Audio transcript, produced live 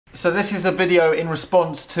So this is a video in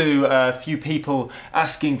response to a few people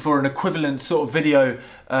asking for an equivalent sort of video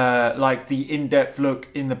like the in-depth look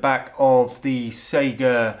in the back of the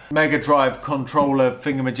Sega Mega Drive controller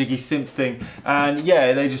thingamajiggy synth thing, and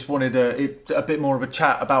yeah, they just wanted a bit more of a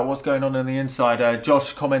chat about what's going on the inside.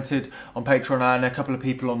 Josh commented on Patreon and a couple of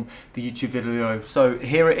people on the YouTube video, so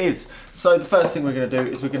here it is. So the first thing we're going to do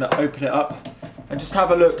is we're going to open it up and just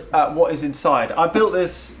have a look at what is inside. I built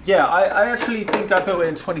this, yeah, I actually think I built it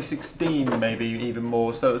in 2016, maybe even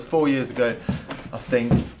more, so it was 4 years ago, I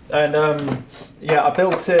think. And yeah, I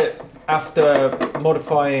built it after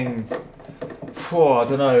modifying, I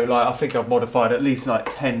don't know, like I think I've modified at least like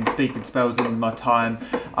 10 Speak and Spells in my time.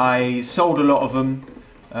 I sold a lot of them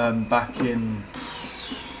back in,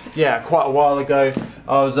 yeah, quite a while ago.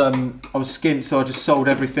 I was skint, so I just sold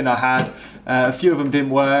everything I had. A few of them didn't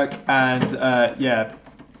work, and yeah,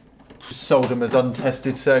 just sold them as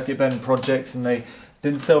untested circuit bend projects, and they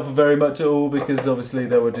didn't sell for very much at all because obviously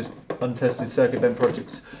they were just untested circuit bend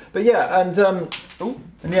projects. But yeah, and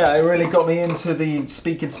yeah, it really got me into the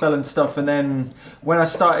Speak and Spell and stuff. And then when I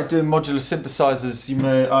started doing modular synthesizers, you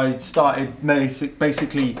know, I started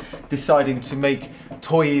basically deciding to make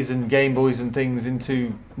toys and Game Boys and things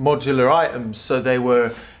into modular items. So they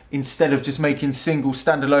were, instead of just making single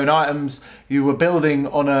standalone items, you were building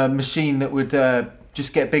on a machine that would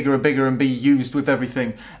just get bigger and bigger and be used with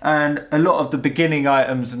everything. And a lot of the beginning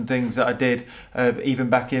items and things that I did, even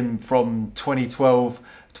back in from 2012,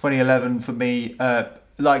 2011 for me,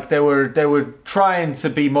 like they were trying to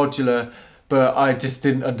be modular, but I just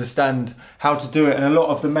didn't understand how to do it. And a lot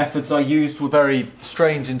of the methods I used were very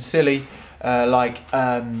strange and silly. I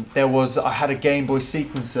had a Game Boy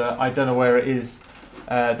sequencer, I don't know where it is,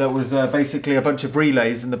 that was basically a bunch of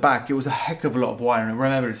relays in the back. It was a heck of a lot of wiring.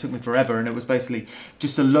 Remember, it took me forever, and it was basically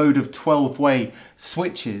just a load of 12-way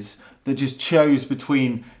switches that just chose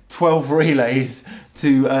between 12 relays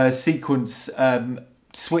to sequence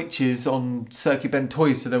switches on circuit bend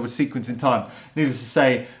toys, so they would sequence in time. Needless to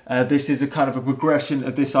say, this is a kind of a progression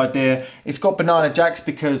of this idea. It's got banana jacks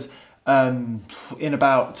because in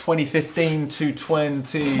about 2015 to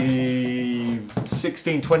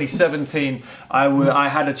 2016, 2017, I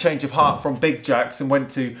had a change of heart from big jacks and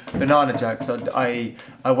went to banana jacks. I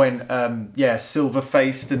went, yeah, silver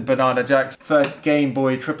faced and banana jacks. First Game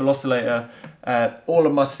Boy triple oscillator, all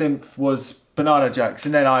of my synth was banana jacks,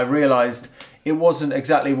 and then I realized it wasn't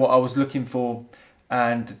exactly what I was looking for,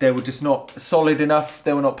 and they were just not solid enough,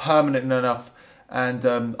 they were not permanent enough, and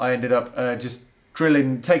I ended up just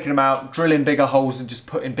taking them out, drilling bigger holes and just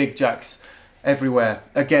putting big jacks everywhere.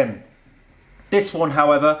 Again, this one,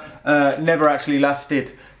 however, never actually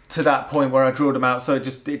lasted to that point where I drilled them out, so it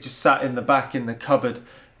just sat in the back in the cupboard,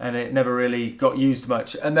 and it never really got used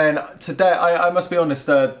much. And then today, I must be honest,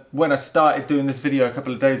 when I started doing this video a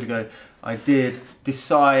couple of days ago, I did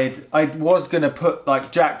decide I was going to put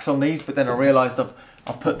like jacks on these, but then I realized I've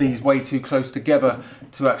put these way too close together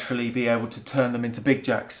to actually be able to turn them into big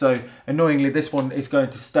jacks. So annoyingly, this one is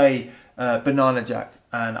going to stay banana jack,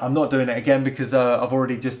 and I'm not doing it again because I've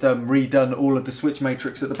already just redone all of the switch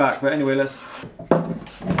matrix at the back. But anyway, let's...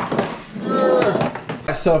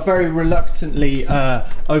 So I very reluctantly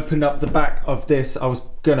opened up the back of this. I was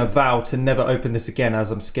gonna vow to never open this again,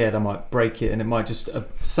 as I'm scared I might break it and it might just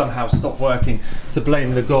somehow stop working, to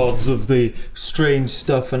blame the gods of the strange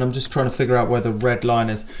stuff, and I'm just trying to figure out where the red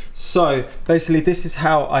line is. So basically, this is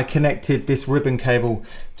how I connected this ribbon cable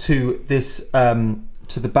to this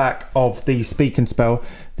to the back of the Speak and Spell.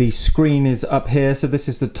 The screen is up here, so this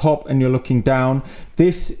is the top and you're looking down.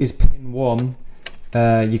 This is pin 1.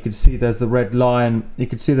 You can see there's the red line. You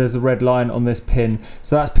can see there's the red line on this pin.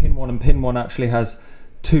 So that's pin 1, and pin 1 actually has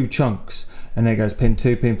 2 chunks. And there goes pin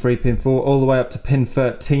 2, pin 3, pin 4, all the way up to pin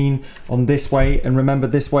 13 on this way. And remember,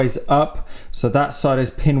 this way's up. So that side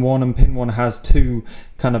is pin 1, and pin 1 has 2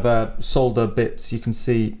 kind of solder bits. You can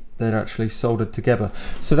see they're actually soldered together.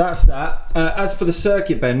 So that's that. As for the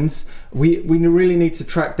circuit bends, we really need to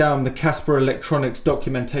track down the Casper Electronics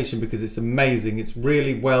documentation because it's amazing. It's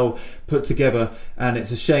really well put together, and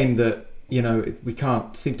it's a shame that, you know, we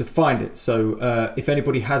can't seem to find it. So if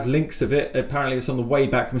anybody has links of it, apparently it's on the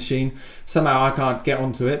Wayback Machine. Somehow I can't get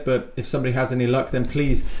onto it, but if somebody has any luck, then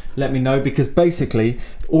please let me know, because basically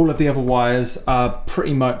all of the other wires are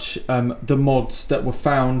pretty much the mods that were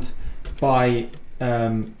found by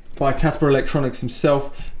Casper Electronics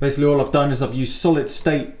himself. Basically all I've done is I've used solid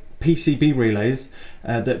state PCB relays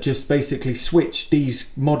that just basically switch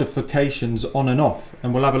these modifications on and off,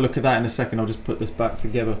 and we'll have a look at that in a second. I'll just put this back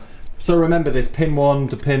together. So remember this, pin 1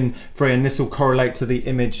 to pin 3, and this will correlate to the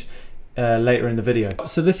image later in the video.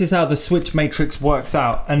 So this is how the switch matrix works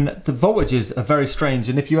out, and the voltages are very strange,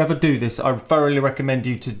 and if you ever do this, I thoroughly recommend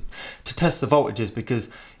you to test the voltages, because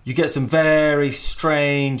you get some very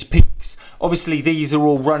strange peaks. Obviously these are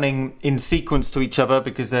all running in sequence to each other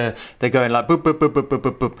because they're going like boop boop boop boop boop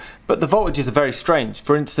boop boop, but the voltages are very strange.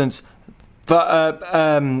 For instance,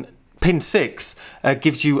 pin 6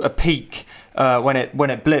 gives you a peak when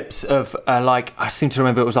it blips of like, I seem to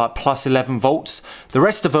remember it was like plus 11 volts. The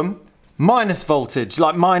rest of them minus voltage,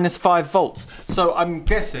 like minus 5 volts. So I'm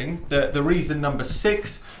guessing that the reason number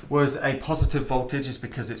 6 was a positive voltage is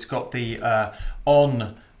because it's got the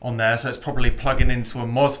on there, so it's probably plugging into a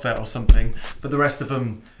MOSFET or something. But the rest of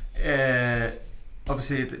them,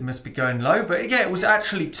 obviously it must be going low. But yeah, it was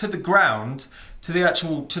actually to the ground, to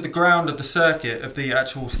the ground of the circuit of the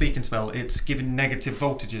actual Speak and Spell. It's giving negative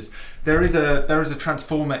voltages. There is a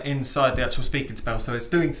transformer inside the actual Speak and Spell, so it's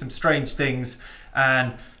doing some strange things.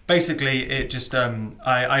 And basically it just,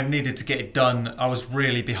 I needed to get it done. I was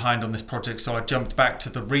really behind on this project, so I jumped back to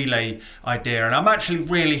the relay idea, and I'm actually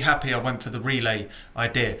really happy I went for the relay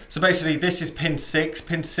idea. So basically this is pin 6.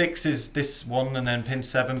 Pin 6 is this one, and then pin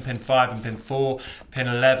 7, pin 5 and pin 4, pin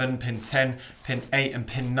 11, pin 10, pin 8 and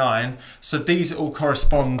pin 9. So these all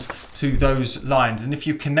correspond to those lines, and if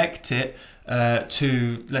you connect it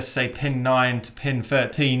to, let's say, pin 9 to pin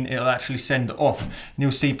 13, it'll actually send off. And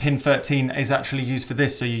you'll see pin 13 is actually used for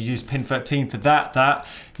this. So you use pin 13 for that,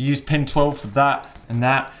 you use pin 12 for that and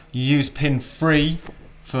that, you use pin 3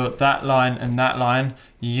 for that line and that line,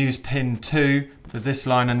 you use pin 2 for this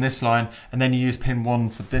line and this line, and then you use pin 1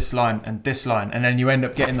 for this line and this line, and then you end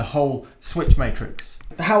up getting the whole switch matrix.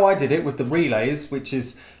 How I did it with the relays, which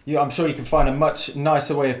is, I'm sure you can find a much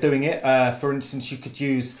nicer way of doing it. For instance, you could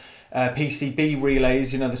use PCB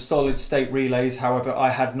relays, you know, the solid state relays. However, I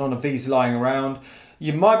had none of these lying around.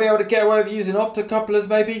 You might be able to get away with using optocouplers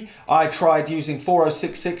maybe. I tried using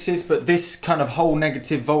 4066s, but this kind of whole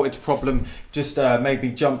negative voltage problem just made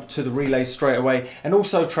me jump to the relays straight away. And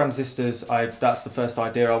also transistors, that's the first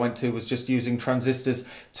idea I went to, was just using transistors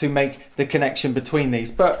to make the connection between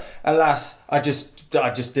these. But alas, I just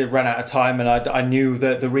ran out of time, and I knew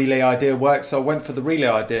that the relay idea worked, so I went for the relay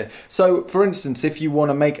idea. So for instance, if you want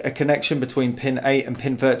to make a connection between pin 8 and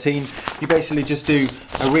pin 13, you basically just do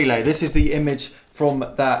a relay. This is the image from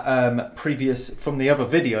that from the other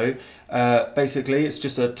video. Basically it's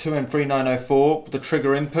just a 2N3904. The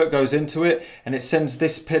trigger input goes into it, and it sends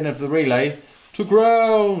this pin of the relay to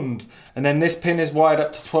ground, and then this pin is wired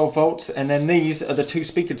up to 12 volts, and then these are the two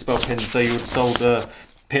Speak and Spell pins. So you would solder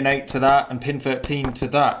pin 8 to that and pin 13 to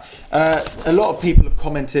that. A lot of people have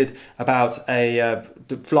commented about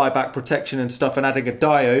the flyback protection and stuff, and adding a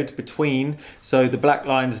diode between. So the black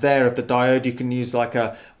lines there of the diode, you can use like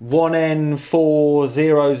a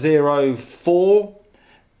 1N4004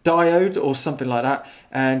 diode or something like that,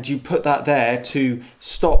 and you put that there to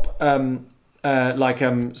stop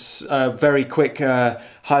very quick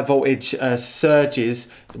high voltage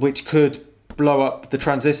surges, which could blow up the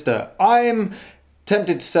transistor. I'm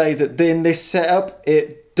tempted to say that in this setup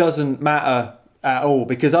it doesn't matter at all,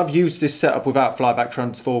 because I've used this setup without flyback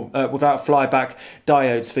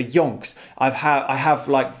diodes for yonks. I have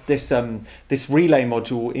like this this relay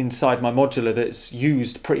module inside my modular that's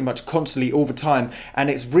used pretty much constantly all the time, and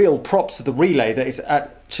it's real props to the relay that it's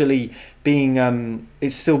actually being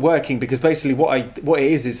it's still working, because basically what it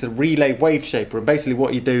is a relay wave shaper, and basically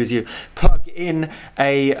what you do is you plug in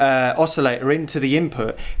a oscillator into the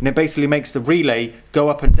input, and it basically makes the relay go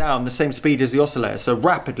up and down the same speed as the oscillator, so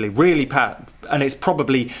rapidly, really fast. And it's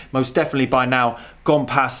probably most definitely by now gone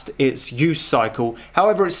past its use cycle.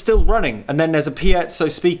 However, it's still running, and then there's a piezo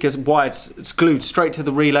speaker wired, it's glued straight to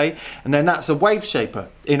the relay, and then that's a wave shaper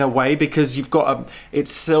in a way, because you've got it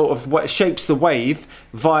sort of shapes the wave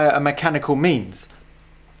via a mechanical means.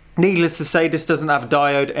 Needless to say, this doesn't have a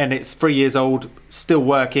diode, and it's 3 years old, still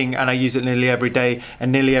working, and I use it nearly every day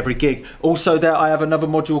and nearly every gig. Also, there I have another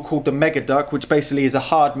module called the Mega Duck, which basically is a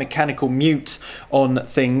hard mechanical mute on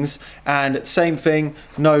things, and same thing,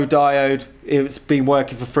 no diode. It's been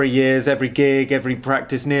working for 3 years, every gig, every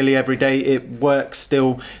practice, nearly every day, it works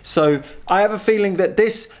still. So I have a feeling that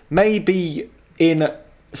this may be in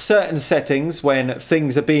certain settings when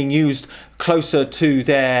things are being used closer to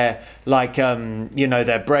their, like, you know,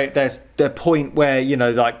 their point where, you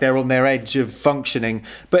know, like they're on their edge of functioning.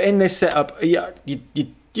 But in this setup, yeah, you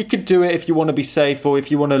could do it if you want to be safe, or if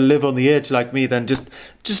you want to live on the edge like me, then just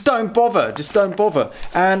don't bother, just don't bother.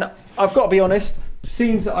 And I've got to be honest,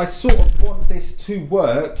 seems I sort of want this to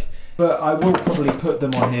work, but I will probably put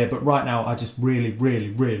them on here. But right now I just really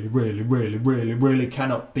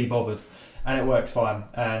cannot be bothered. and it works fine.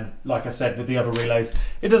 And like I said, with the other relays,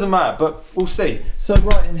 it doesn't matter, but we'll see. So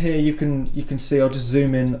right in here, you can see, I'll just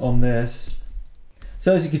zoom in on this.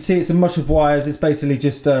 So as you can see, it's a mush of wires. It's basically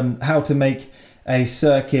just how to make a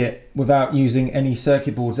circuit without using any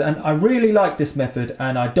circuit boards. And I really like this method,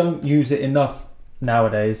 and I don't use it enough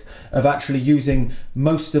nowadays, of actually using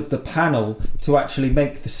most of the panel to actually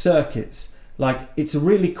make the circuits. Like, it's a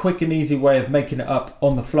really quick and easy way of making it up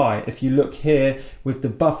on the fly. If you look here with the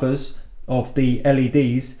buffers of the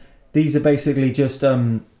LEDs, these are basically just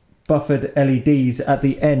buffered LEDs at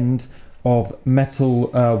the end of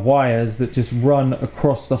metal wires that just run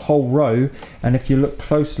across the whole row. And if you look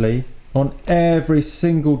closely, on every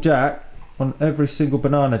single jack, on every single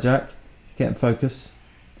banana jack, get in focus,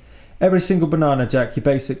 every single banana jack you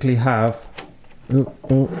basically have,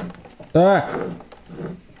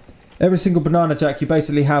 every single banana jack you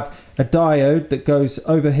basically have a diode that goes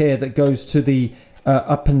over here, that goes to the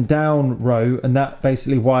up and down row, and that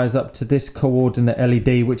basically wires up to this coordinate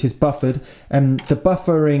LED, which is buffered. And the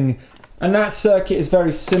buffering, and that circuit is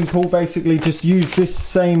very simple. Basically just use this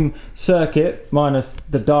same circuit minus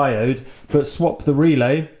the diode, but swap the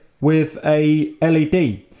relay with a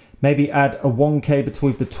LED. Maybe add a 1K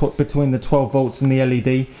between the 12 volts and the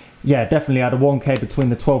LED. Yeah, definitely add a 1K between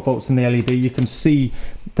the 12 volts and the LED. You can see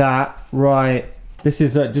that right. This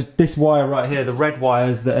is just this wire right here. The red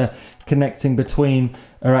wires that are connecting between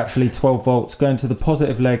are actually 12 volts going to the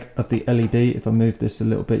positive leg of the LED. If I move this a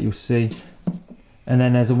little bit, you'll see. And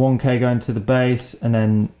then there's a 1K going to the base, and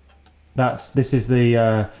then this is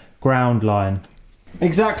the ground line.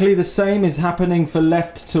 Exactly the same is happening for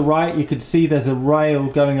left to right. You could see there's a rail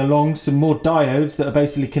going along, some more diodes that are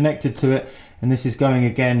basically connected to it, and this is going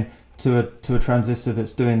again to a transistor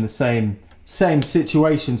that's doing the same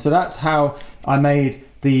situation. So that's how I made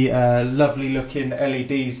the lovely looking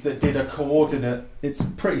LEDs that did a coordinate. It's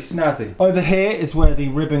pretty snazzy. Over here is where the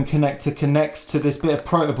ribbon connector connects to this bit of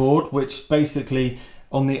protoboard, which basically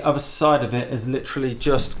on the other side of it has literally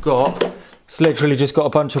just got a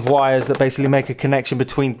bunch of wires that basically make a connection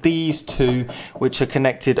between these two, which are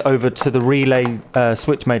connected over to the relay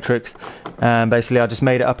switch matrix. And basically I just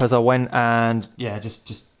made it up as I went, and yeah,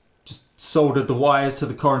 just soldered the wires to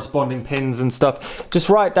the corresponding pins and stuff. Just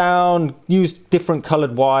write down, use different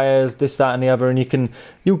colored wires, this, that and the other, and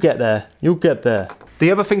you'll get there.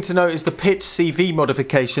 The other thing to note is the pitch Cv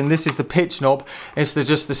modification. This is the pitch knob. It's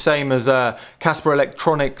just the same as Casper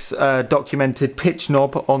Electronics documented pitch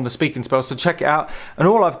knob on the Speak and Spell, so check it out. And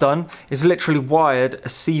all I've done is literally wired a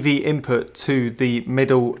Cv input to the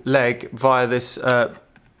middle leg via this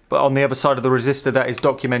but on the other side of the resistor that is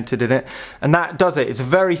documented in it, and that does it. It's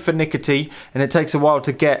very finicky, and it takes a while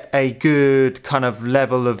to get a good kind of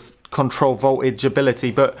level of control voltage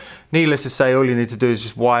ability, but needless to say, all you need to do is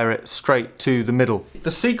just wire it straight to the middle. The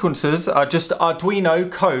sequencers are just Arduino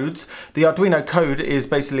codes. The Arduino code is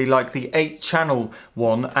basically like the 8-channel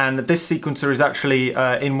one, and this sequencer is actually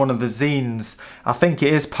in one of the zines. I think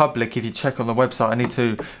it is public if you check on the website. I need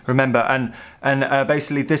to remember. And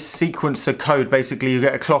basically this sequencer code, basically you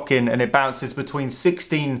get a clock in and it bounces between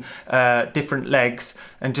 16 different legs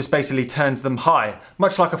and just basically turns them high,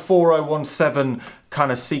 much like a 4017 kind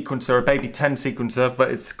of sequencer, a baby 10 sequencer, but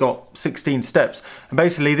it's got 16 steps. And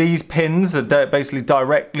basically these pins are basically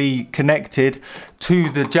directly connected to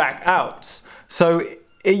the jack outs. So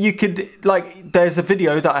you could, like, there's a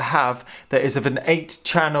video that I have that is of an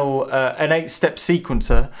 8-channel, an 8-step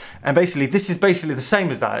sequencer, and basically this is basically the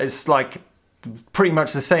same as that. It's like pretty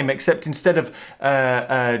much the same, except instead of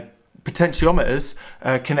potentiometers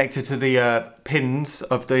connected to the pins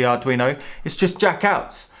of the Arduino, it's just jack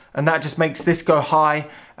outs. And that just makes this go high,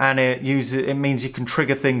 and it means you can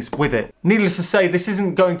trigger things with it. Needless to say, this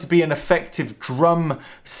isn't going to be an effective drum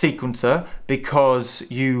sequencer because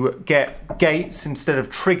you get gates instead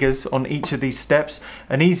of triggers on each of these steps.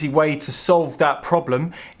 An easy way to solve that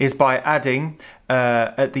problem is by adding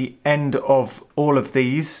at the end of all of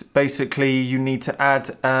these, basically you need to add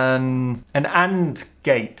an AND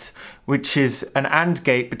gate, which is an AND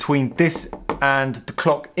gate between this and the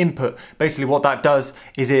clock input. Basically what that does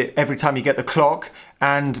is every time you get the clock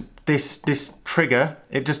and this trigger,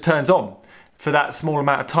 it just turns on for that small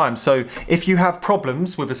amount of time. So if you have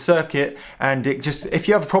problems with a circuit, and if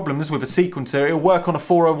you have problems with a sequencer, it'll work on a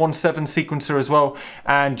 4017 sequencer as well,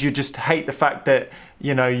 and you just hate the fact that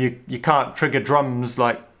you can't trigger drums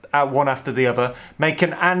like one after the other. Make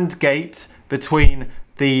an AND gate between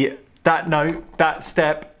that note, that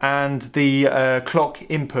step, and the clock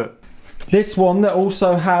input. This one that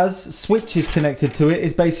also has switches connected to it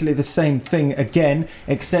is basically the same thing again,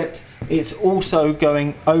 except it's also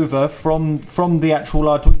going over from the actual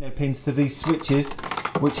Arduino pins to these switches,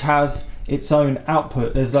 which has its own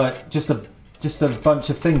output. There's like just a bunch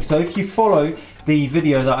of things. So if you follow the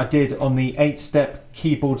video that I did on the 8-step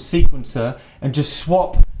keyboard sequencer and just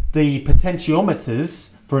swap the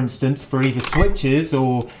potentiometers, for instance, for either switches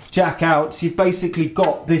or jack outs, you've basically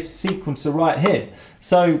got this sequencer right here.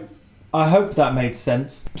 So I hope that made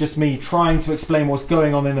sense. Just me trying to explain what's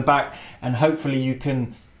going on in the back, and hopefully you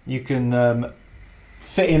can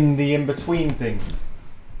fit in the in-between things.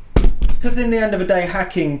 Because in the end of the day,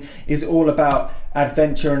 hacking is all about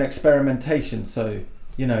adventure and experimentation, so,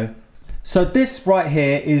 you know. So this right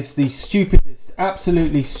here is the stupidest,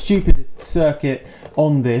 absolutely stupidest circuit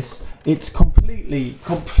on this. It's completely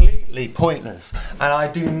pointless, and I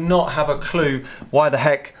do not have a clue why the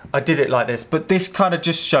heck I did it like this, but this kind of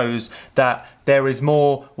just shows that there is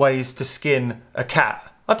more ways to skin a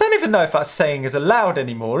cat. I don't even know if that saying is allowed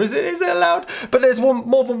anymore. Is it allowed? But there's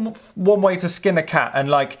more than one way to skin a cat, and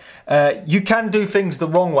like you can do things the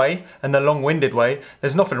wrong way and the long-winded way.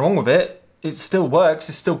 There's nothing wrong with it. It still works,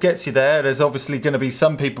 it still gets you there. There's obviously going to be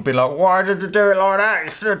some people being like, why did you do it like that? You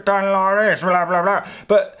should have done it like this, blah, blah, blah.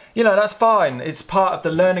 But, you know, that's fine. It's part of the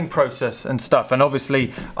learning process and stuff. And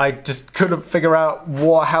obviously, I just couldn't figure out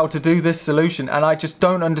how to do this solution. And I just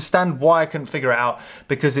don't understand why I couldn't figure it out,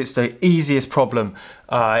 because it's the easiest problem.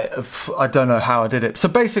 I don't know how I did it. So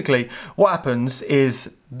basically, what happens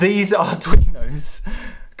is these Arduinos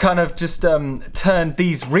kind of just turned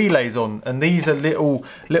these relays on, and these are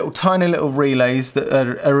tiny little relays that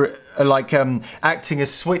are like acting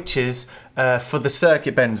as switches for the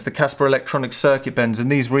circuit bends, the Casper electronic circuit bends,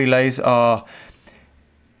 and these relays are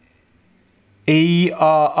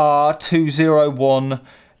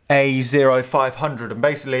ERR201A0500, and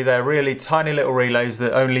basically they're really tiny little relays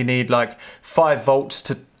that only need like 5 volts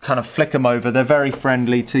to kind of flick them over. They're very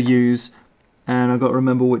friendly to use, and I've got to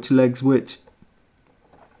remember which leg's which.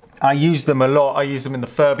 I use them a lot. I use them in the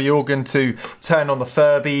Furby organ to turn on the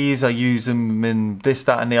Furbies. I use them in this,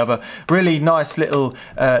 that, and the other. Really nice little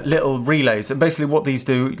relays. And basically, what these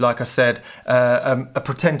do, like I said,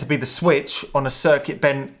 pretend to be the switch on a circuit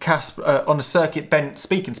bent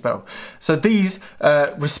Speak and Spell. So these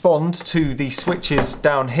respond to the switches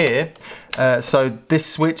down here. So this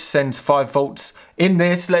switch sends 5 volts in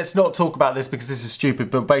this. Let's not talk about this because this is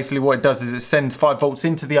stupid, but basically what it does is it sends 5 volts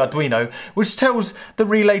into the Arduino, which tells the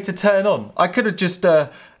relay to turn on. I could have just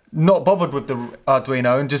not bothered with the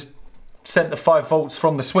Arduino and just sent the 5 volts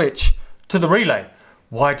from the switch to the relay.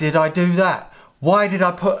 Why did I do that? Why did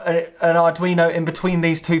I put an Arduino in between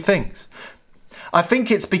these two things? I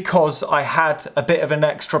think it's because I had a bit of an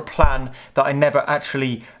extra plan that I never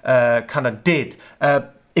actually kind of did.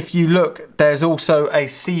 If you look, there's also a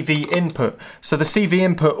CV input. So the CV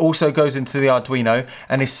input also goes into the Arduino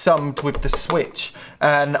and is summed with the switch.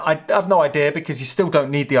 And I have no idea, because you still don't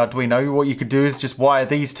need the Arduino. What you could do is just wire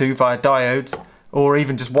these two via diodes, or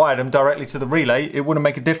even just wire them directly to the relay. It wouldn't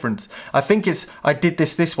make a difference. I think I did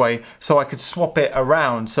this way so I could swap it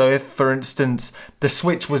around. So if, for instance, the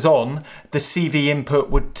switch was on, the CV input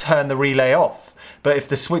would turn the relay off. But if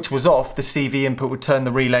the switch was off, the CV input would turn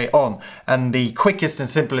the relay on. And the quickest and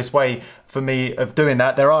simplest way for me of doing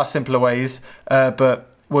that, there are simpler ways,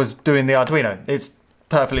 but was doing the Arduino. It's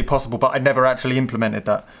perfectly possible, but I never actually implemented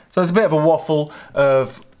that. So it's a bit of a waffle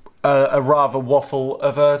of a rather waffle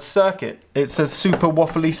of a circuit. It's a super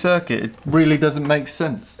waffly circuit. It really doesn't make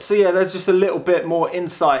sense. So yeah, there's just a little bit more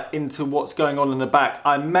insight into what's going on in the back.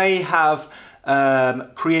 I may have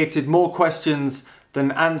created more questions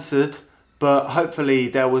than answered, but hopefully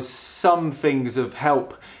there was some things of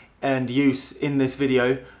help and use in this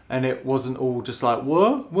video, and it wasn't all just like,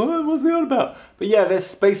 what's it all about? But yeah,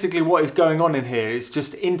 that's basically what is going on in here. It's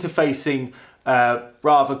just interfacing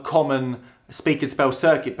rather common Speak and Spell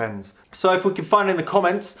circuit bends. So if we can find in the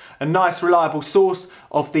comments a nice reliable source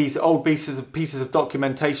of these old pieces of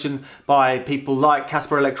documentation by people like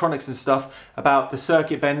Casper Electronics and stuff about the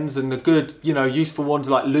circuit bends and the good, you know, useful ones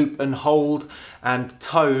like loop and hold and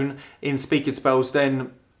tone in Speak and Spells,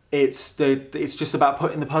 then it's just about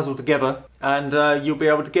putting the puzzle together, and you'll be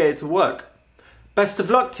able to get it to work. Best of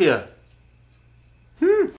luck to you.